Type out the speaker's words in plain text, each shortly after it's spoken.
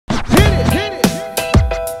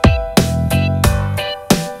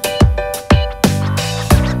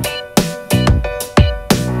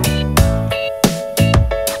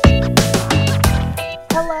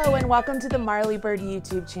welcome to the Marley Bird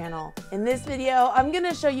YouTube channel. In this video, I'm going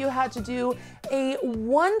to show you how to do a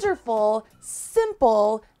wonderful,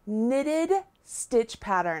 simple knitted stitch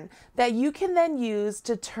pattern that you can then use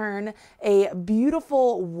to turn a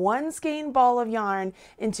beautiful one skein ball of yarn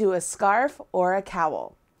into a scarf or a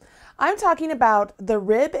cowl. I'm talking about the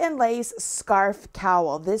rib and lace scarf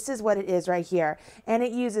cowl. This is what it is right here. And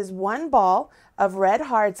it uses one ball of Red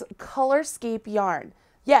Heart's Colorscape yarn.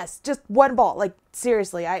 Yes, just one ball. Like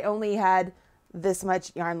seriously, I only had this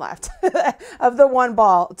much yarn left of the one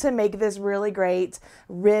ball to make this really great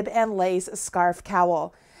rib and lace scarf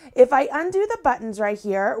cowl. If I undo the buttons right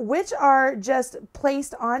here, which are just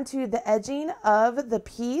placed onto the edging of the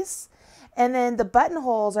piece, and then the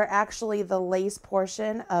buttonholes are actually the lace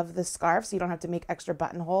portion of the scarf, so you don't have to make extra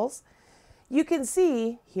buttonholes. You can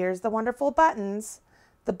see, here's the wonderful buttons.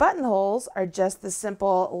 The buttonholes are just the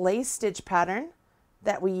simple lace stitch pattern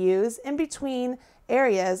that we use in between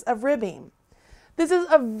areas of ribbing. This is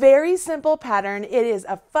a very simple pattern. It is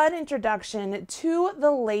a fun introduction to the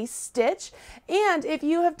lace stitch. And if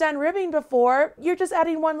you have done ribbing before, you're just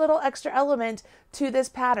adding one little extra element to this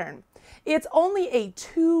pattern. It's only a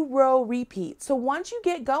 2-row repeat. So once you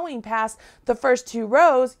get going past the first 2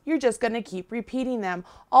 rows, you're just going to keep repeating them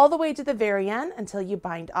all the way to the very end until you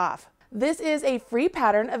bind off. This is a free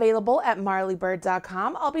pattern available at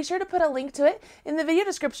marleybird.com. I'll be sure to put a link to it in the video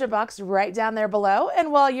description box right down there below.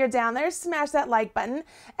 And while you're down there, smash that like button,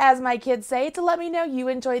 as my kids say, to let me know you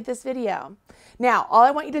enjoyed this video. Now, all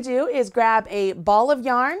I want you to do is grab a ball of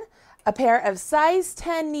yarn, a pair of size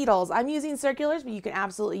 10 needles. I'm using circulars, but you can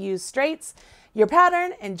absolutely use straights, your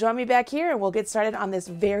pattern, and join me back here and we'll get started on this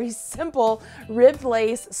very simple ribbed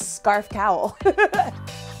lace scarf cowl.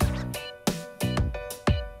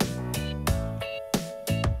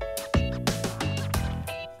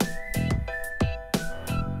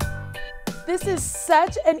 This is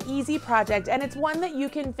such an easy project, and it's one that you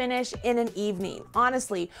can finish in an evening.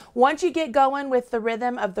 Honestly, once you get going with the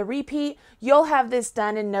rhythm of the repeat, you'll have this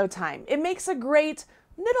done in no time. It makes a great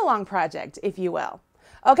knit-along project, if you will.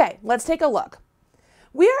 Okay, let's take a look.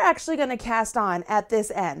 We are actually going to cast on at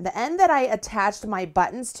this end. The end that I attached my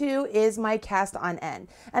buttons to is my cast on end.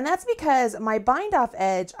 And that's because my bind off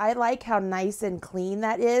edge, I like how nice and clean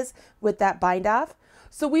that is with that bind off.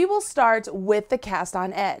 So we will start with the cast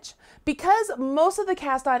on edge. Because most of the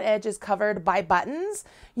cast on edge is covered by buttons,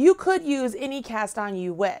 you could use any cast on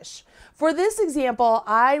you wish. For this example,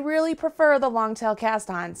 I really prefer the long tail cast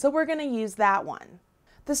on, so we're going to use that one.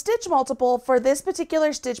 The stitch multiple for this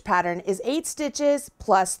particular stitch pattern is 8 stitches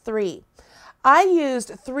plus 3. I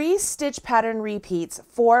used 3 stitch pattern repeats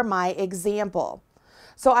for my example.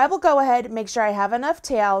 So I will go ahead and make sure I have enough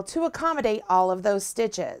tail to accommodate all of those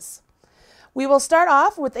stitches. We will start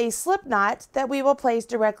off with a slip knot that we will place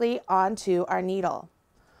directly onto our needle.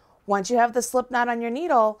 Once you have the slip knot on your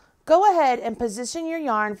needle, go ahead and position your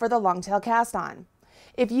yarn for the long tail cast on.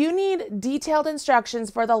 If you need detailed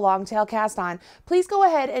instructions for the long tail cast on, please go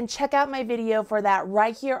ahead and check out my video for that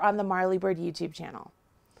right here on the Marley Bird YouTube channel.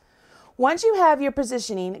 Once you have your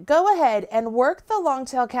positioning, go ahead and work the long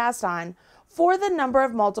tail cast on for the number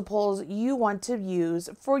of multiples you want to use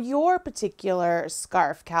for your particular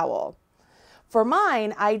scarf cowl. For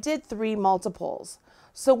mine, I did 3 multiples.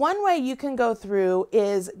 So one way you can go through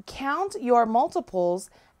is count your multiples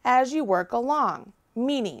as you work along,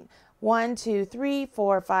 meaning 1, 2, 3,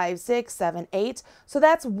 4, 5, 6, 7, 8. So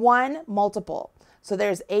that's 1 multiple. So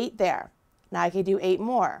there's 8 there. Now I can do 8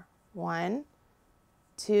 more. 1,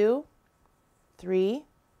 2, 3,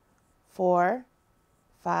 4,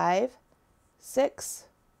 5, 6,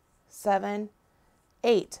 7,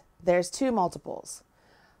 8. There's 2 multiples.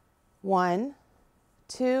 1,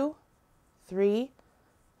 2, 3,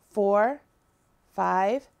 4,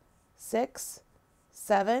 5, 6,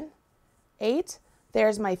 7, 8.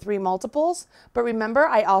 There's my 3 multiples. But remember,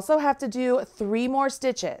 I also have to do 3 more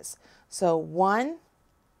stitches. So 1,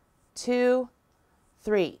 2,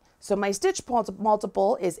 3. So my stitch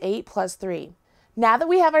multiple is 8 plus 3. Now that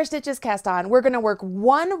we have our stitches cast on, we're going to work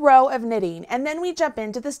 1 row of knitting and then we jump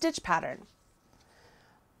into the stitch pattern.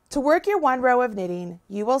 To work your 1 row of knitting,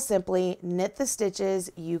 you will simply knit the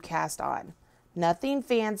stitches you cast on. Nothing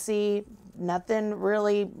fancy, nothing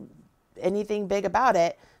really anything big about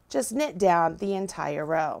it, just knit down the entire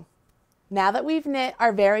row. Now that we've knit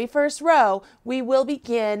our very first row, we will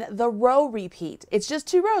begin the row repeat. It's just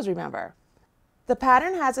 2 rows, remember. The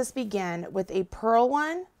pattern has us begin with a purl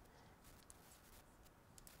one,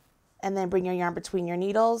 and then bring your yarn between your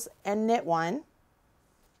needles and knit 1.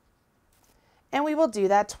 And we will do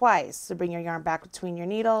that twice. So bring your yarn back between your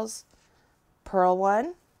needles, purl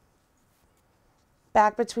 1,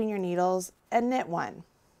 back between your needles, and knit 1.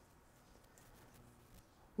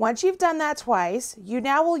 Once you've done that twice, you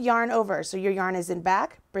now will yarn over. So your yarn is in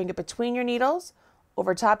back, bring it between your needles,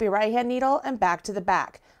 over top your right hand needle and back to the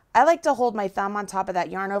back. I like to hold my thumb on top of that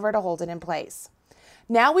yarn over to hold it in place.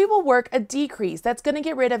 Now we will work a decrease. That's going to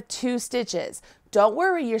get rid of 2 stitches. Don't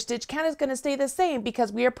worry, your stitch count is going to stay the same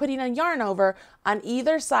because we are putting a yarn over on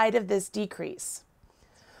either side of this decrease.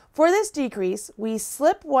 For this decrease, we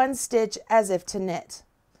slip 1 stitch as if to knit.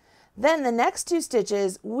 Then the next 2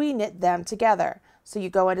 stitches, we knit them together. So you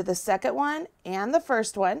go into the second one and the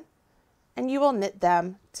first one, and you will knit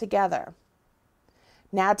them together.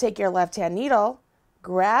 Now take your left hand needle,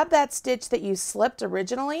 grab that stitch that you slipped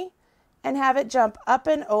originally, and have it jump up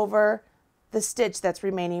and over the stitch that's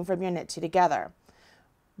remaining from your knit 2 together.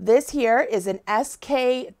 This here is an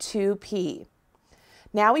SK2P.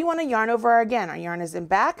 Now we want to yarn over again. Our yarn is in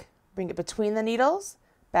back, bring it between the needles,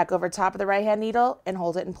 back over top of the right hand needle and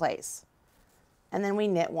hold it in place. And then we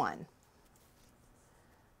knit 1.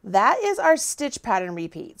 That is our stitch pattern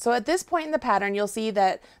repeat. So at this point in the pattern, you'll see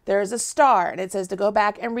that there's a star and it says to go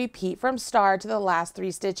back and repeat from star to the last 3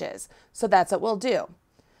 stitches. So that's what we'll do.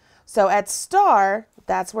 So at star,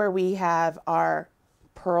 that's where we have our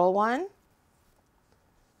purl 1,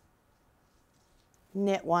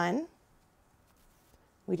 knit 1,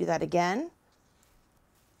 we do that again,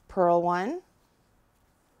 purl 1,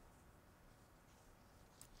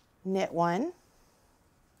 knit 1.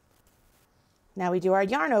 Now we do our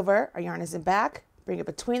yarn over. Our yarn is in back, bring it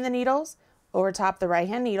between the needles, over top the right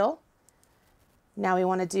hand needle. Now we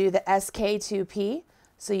want to do the SK2P.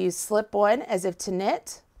 So you slip 1 as if to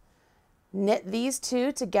knit, knit these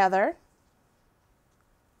 2 together,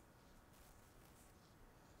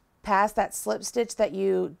 pass that slip stitch that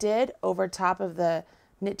you did over top of the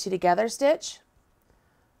knit 2 together stitch,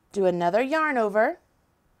 do another yarn over,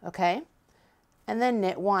 okay, and then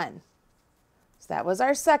knit 1. So that was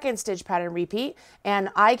our second stitch pattern repeat, and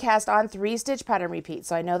I cast on 3 stitch pattern repeats,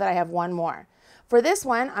 so I know that I have 1 more. For this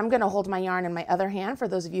one, I'm going to hold my yarn in my other hand for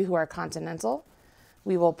those of you who are continental.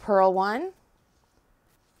 We will purl 1,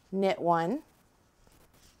 knit 1,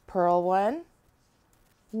 purl 1,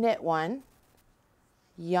 knit 1,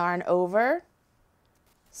 yarn over,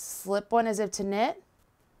 slip 1 as if to knit,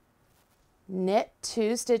 knit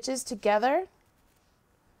 2 stitches together,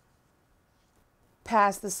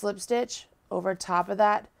 pass the slip stitch over top of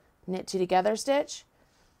that knit 2 together stitch,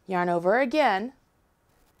 yarn over again,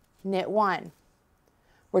 knit 1.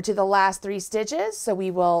 We're to the last 3 stitches, so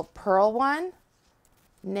we will purl 1,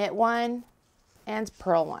 knit 1, and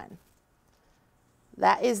purl 1.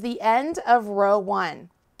 That is the end of row 1.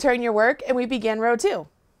 Turn your work and we begin row 2.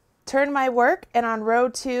 Turn my work, and on row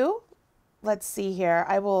 2, let's see here,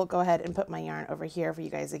 I will go ahead and put my yarn over here for you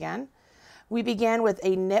guys again. We begin with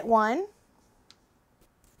a knit 1,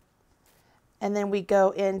 and then we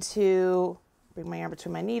go into, bring my yarn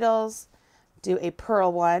between my needles, do a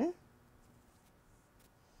purl 1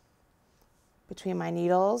 between my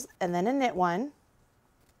needles, and then a knit 1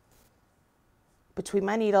 between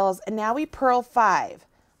my needles, and now we purl 5.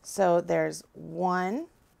 So there's 1.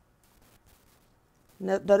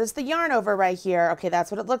 Notice the yarn over right here. Okay,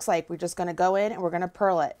 that's what it looks like. We're just going to go in and we're going to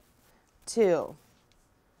purl it. 2,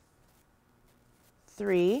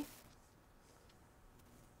 3,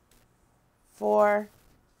 4,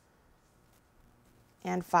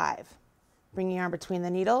 and 5. Bring your yarn between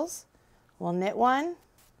the needles. We'll knit 1,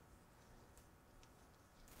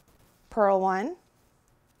 purl 1,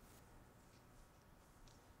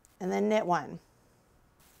 and then knit 1.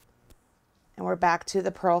 And we're back to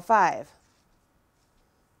the purl 5.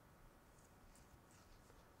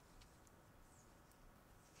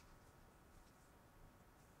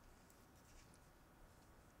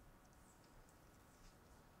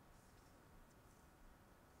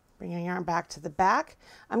 Bring your yarn back to the back.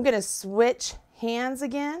 I'm going to switch hands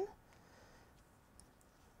again.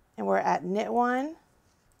 And we're at knit 1,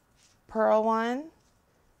 purl 1,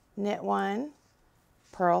 knit 1,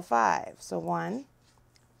 purl 5. So 1,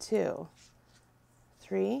 2,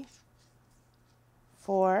 3,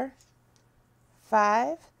 4,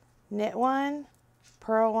 5, knit 1,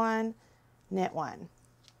 purl 1, knit 1.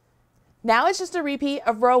 Now it's just a repeat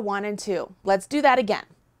of row 1 and 2. Let's do that again.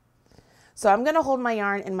 So I'm going to hold my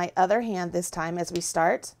yarn in my other hand this time as we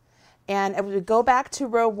start. And as we go back to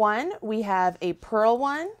row 1, we have a purl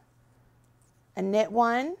 1, a knit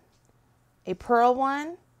 1, a purl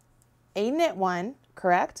 1, a knit 1,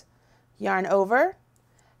 correct? Yarn over,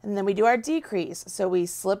 and then we do our decrease. So we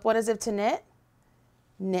slip 1 as if to knit,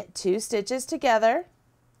 knit 2 stitches together,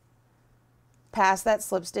 pass that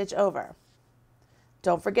slip stitch over.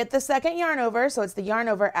 Don't forget the second yarn over, so it's the yarn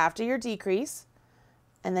over after your decrease,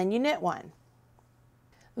 and then you knit 1.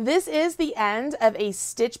 This is the end of a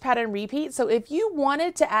stitch pattern repeat. So if you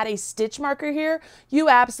wanted to add a stitch marker here, you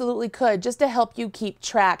absolutely could, just to help you keep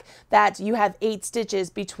track that you have 8 stitches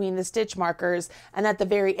between the stitch markers, and at the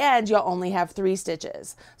very end, you'll only have 3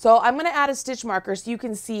 stitches. So I'm going to add a stitch marker so you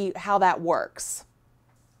can see how that works.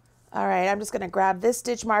 All right, I'm just going to grab this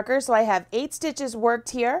stitch marker. So I have 8 stitches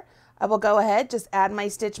worked here. I will go ahead, just add my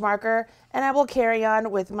stitch marker, and I will carry on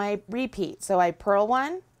with my repeat. So I purl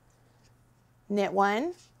 1, knit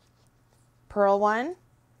 1, purl 1,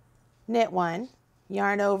 knit 1,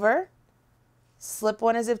 yarn over, slip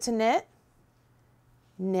 1 as if to knit,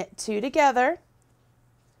 knit 2 together,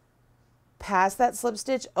 pass that slip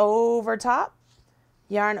stitch over top,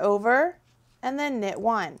 yarn over, and then knit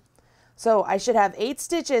 1. So I should have 8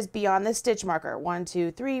 stitches beyond the stitch marker. 1,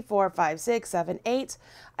 2, 3, 4, 5, 6, 7, 8.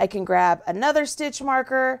 I can grab another stitch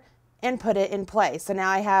marker and put it in place. So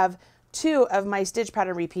now I have 2 of my stitch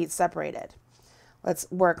pattern repeats separated.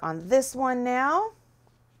 Let's work on this one now.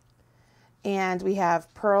 And we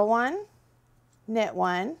have purl 1, knit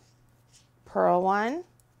 1, purl 1,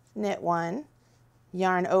 knit 1,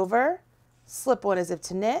 yarn over, slip 1 as if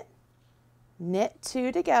to knit, knit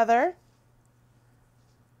 2 together,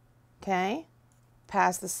 okay,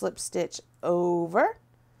 pass the slip stitch over,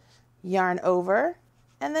 yarn over,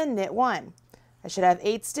 and then knit 1. I should have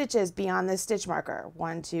 8 stitches beyond this stitch marker.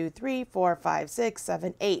 1, 2, 3, 4, 5, 6,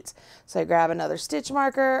 7, 8. So I grab another stitch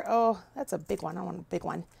marker. Oh, that's a big one. I want a big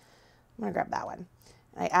one. I'm going to grab that one.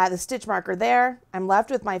 I add the stitch marker there. I'm left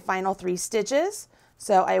with my final 3 stitches.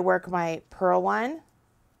 So I work my purl 1,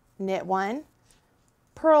 knit 1,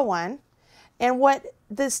 purl 1. And what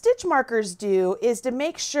the stitch markers do is to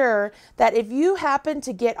make sure that if you happen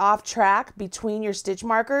to get off track between your stitch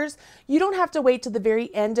markers, you don't have to wait to the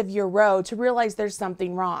very end of your row to realize there's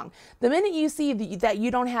something wrong. The minute you see that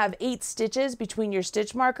you don't have 8 stitches between your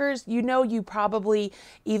stitch markers, you know you probably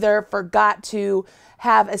either forgot to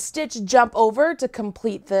have a stitch jump over to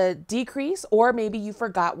complete the decrease, or maybe you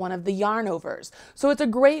forgot one of the yarn overs. So it's a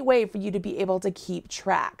great way for you to be able to keep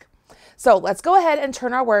track. So let's go ahead and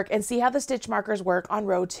turn our work and see how the stitch markers work on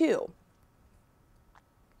row 2.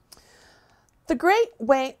 The great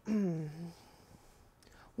way,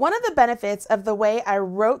 one of the benefits of the way I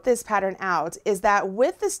wrote this pattern out is that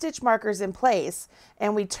with the stitch markers in place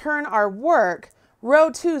and we turn our work,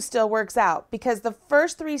 row 2 still works out because the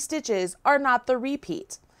first 3 stitches are not the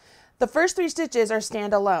repeat. The first 3 stitches are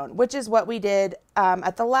standalone, which is what we did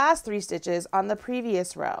at the last 3 stitches on the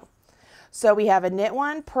previous row. So we have a knit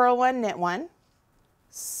 1, purl 1, knit 1,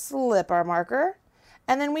 slip our marker,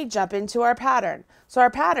 and then we jump into our pattern. So our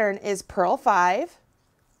pattern is purl 5,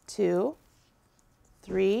 2,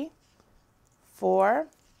 3, 4,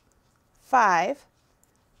 5,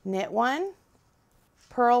 knit 1,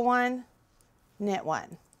 purl 1, knit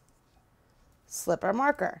 1, slip our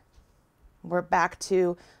marker. We're back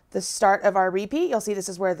to the start of our repeat. You'll see this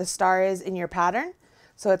is where the star is in your pattern.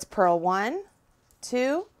 So it's purl 1,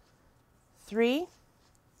 2, 3,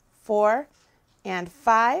 4, and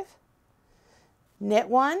 5, knit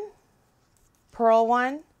 1, purl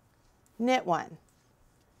 1, knit 1.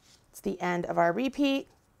 It's the end of our repeat,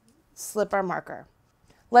 slip our marker.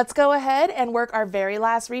 Let's go ahead and work our very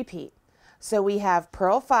last repeat. So we have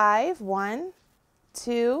purl 5, 1,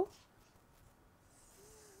 2,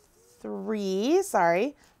 3,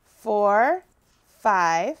 4,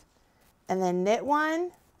 5, and then knit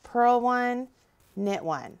 1, purl 1, knit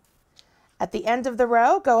 1. At the end of the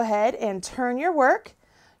row, go ahead and turn your work.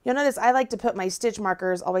 You'll notice I like to put my stitch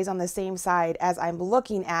markers always on the same side as I'm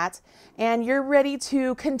looking at, and you're ready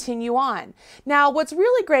to continue on. Now, what's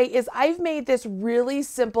really great is I've made this really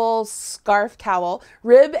simple scarf cowl,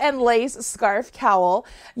 rib and lace scarf cowl,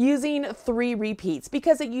 using 3 repeats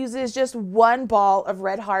because it uses just 1 ball of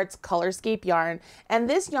Red Heart's Colorscape yarn, and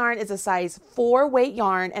this yarn is a size 4 weight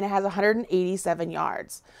yarn and it has 187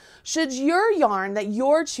 yards. Should your yarn that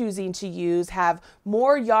you're choosing to use have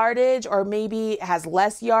more yardage, or maybe it has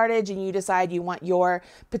less yardage and you decide you want your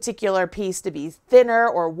particular piece to be thinner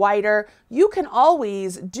or wider, you can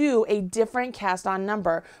always do a different cast on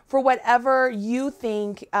number for whatever you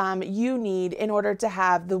think you need in order to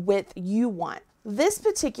have the width you want. This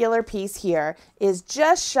particular piece here is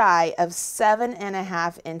just shy of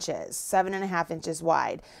 7.5 inches, 7.5 inches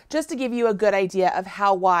wide, just to give you a good idea of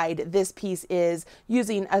how wide this piece is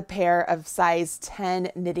using a pair of size 10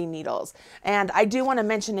 knitting needles. And I do want to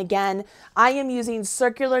mention again, I am using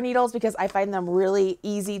circular needles because I find them really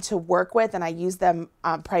easy to work with and I use them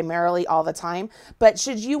primarily all the time. But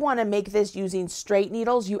should you want to make this using straight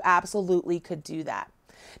needles, you absolutely could do that.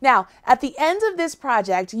 Now, at the end of this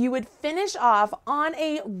project, you would finish off on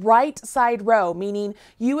a right side row, meaning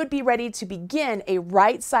you would be ready to begin a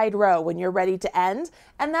right side row when you're ready to end,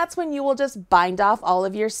 and that's when you will just bind off all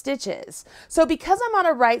of your stitches. So because I'm on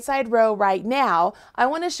a right side row right now, I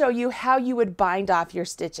want to show you how you would bind off your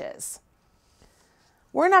stitches.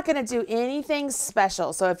 We're not going to do anything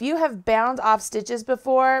special, so if you have bound off stitches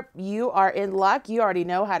before, you are in luck. You already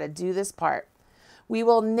know how to do this part. We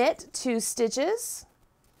will knit 2 stitches.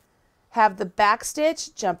 Have the back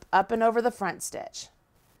stitch jump up and over the front stitch.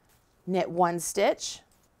 Knit 1 stitch.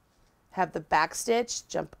 Have the back stitch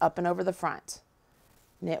jump up and over the front.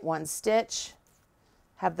 Knit 1 stitch.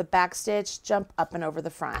 Have the back stitch jump up and over the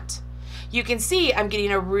front. You can see I'm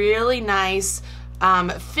getting a really nice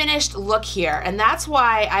finished look here, and that's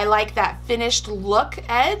why I like that finished look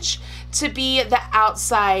edge to be the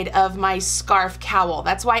outside of my scarf cowl.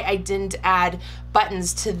 That's why I didn't add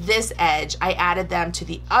buttons to this edge. I added them to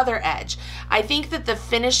the other edge. I think that the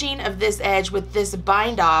finishing of this edge with this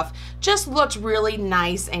bind off just looked really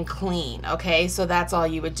nice and clean, okay? So that's all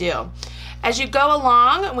you would do. As you go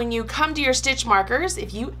along, when you come to your stitch markers,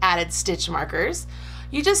 if you added stitch markers,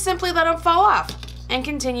 you just simply let them fall off and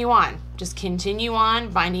continue on. Just continue on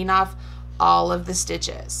binding off all of the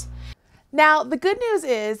stitches. Now, the good news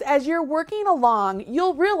is, as you're working along,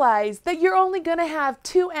 you'll realize that you're only going to have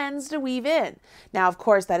 2 ends to weave in. Now, of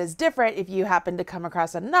course, that is different if you happen to come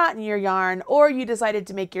across a knot in your yarn or you decided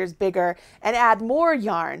to make yours bigger and add more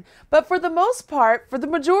yarn. But for the most part, for the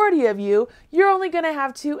majority of you, you're only going to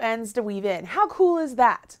have 2 ends to weave in. How cool is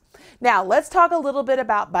that? Now, let's talk a little bit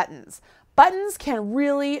about buttons. Buttons can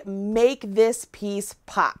really make this piece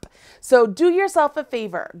pop. So do yourself a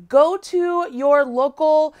favor. Go to your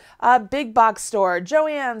local big box store,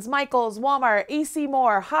 Joann's, Michael's, Walmart, AC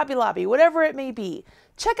Moore, Hobby Lobby, whatever it may be.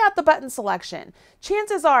 Check out the button selection.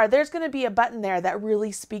 Chances are there's going to be a button there that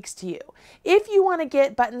really speaks to you. If you want to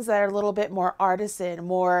get buttons that are a little bit more artisan,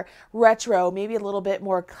 more retro, maybe a little bit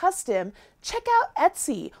more custom, check out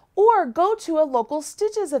Etsy or go to a local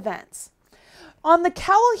Stitches events. On the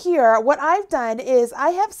cowl here, what I've done is I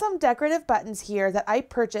have some decorative buttons here that I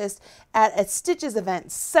purchased at a Stitches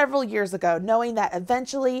event several years ago, knowing that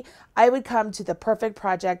eventually I would come to the perfect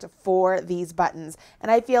project for these buttons. And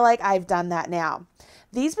I feel like I've done that now.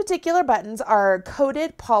 These particular buttons are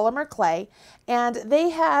coated polymer clay, and they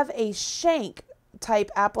have a shank type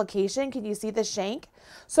application. Can you see the shank?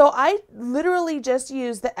 So I literally just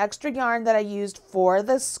used the extra yarn that I used for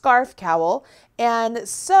the scarf cowl and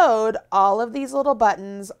sewed all of these little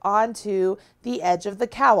buttons onto the edge of the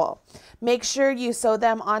cowl. Make sure you sew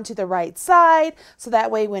them onto the right side so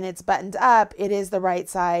that way when it's buttoned up, it is the right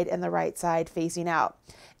side and the right side facing out.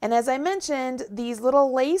 And as I mentioned, these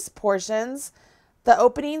little lace portions, the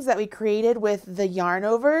openings that we created with the yarn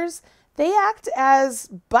overs, they act as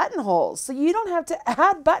buttonholes. So you don't have to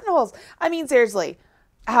add buttonholes. I mean, seriously.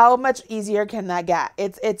 How much easier can that get?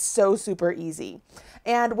 It's so super easy.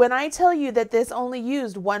 And when I tell you that this only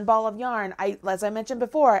used 1 ball of yarn, as I mentioned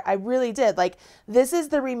before, I really did. Like, this is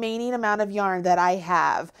the remaining amount of yarn that I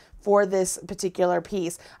have for this particular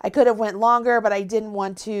piece. I could have went longer, but I didn't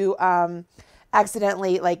want to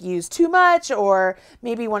accidentally like use too much, or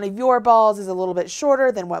maybe one of your balls is a little bit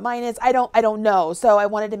shorter than what mine is. I don't know. So I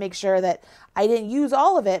wanted to make sure that I didn't use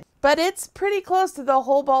all of it, but it's pretty close to the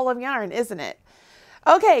whole ball of yarn, isn't it?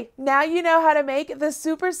 Okay, now you know how to make the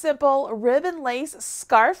super simple ribbon lace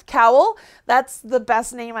scarf cowl. That's the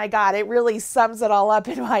best name I got. It really sums it all up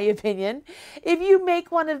in my opinion. If you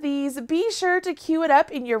make one of these, be sure to queue it up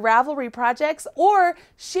in your Ravelry projects or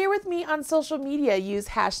share with me on social media. Use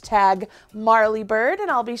hashtag MarleyBird and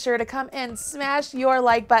I'll be sure to come and smash your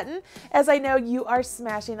like button, as I know you are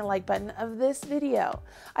smashing the like button of this video.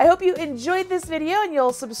 I hope you enjoyed this video and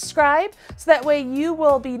you'll subscribe so that way you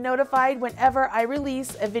will be notified whenever I release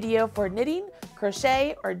a video for knitting,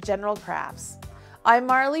 crochet, or general crafts. I'm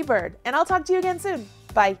Marley Bird, and I'll talk to you again soon.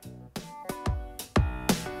 Bye.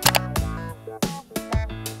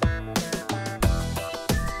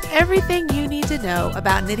 Everything you need to know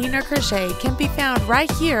about knitting or crochet can be found right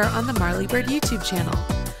here on the Marley Bird YouTube channel.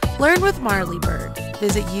 Learn with Marley Bird.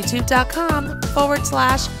 Visit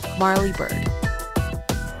youtube.com/MarleyBird.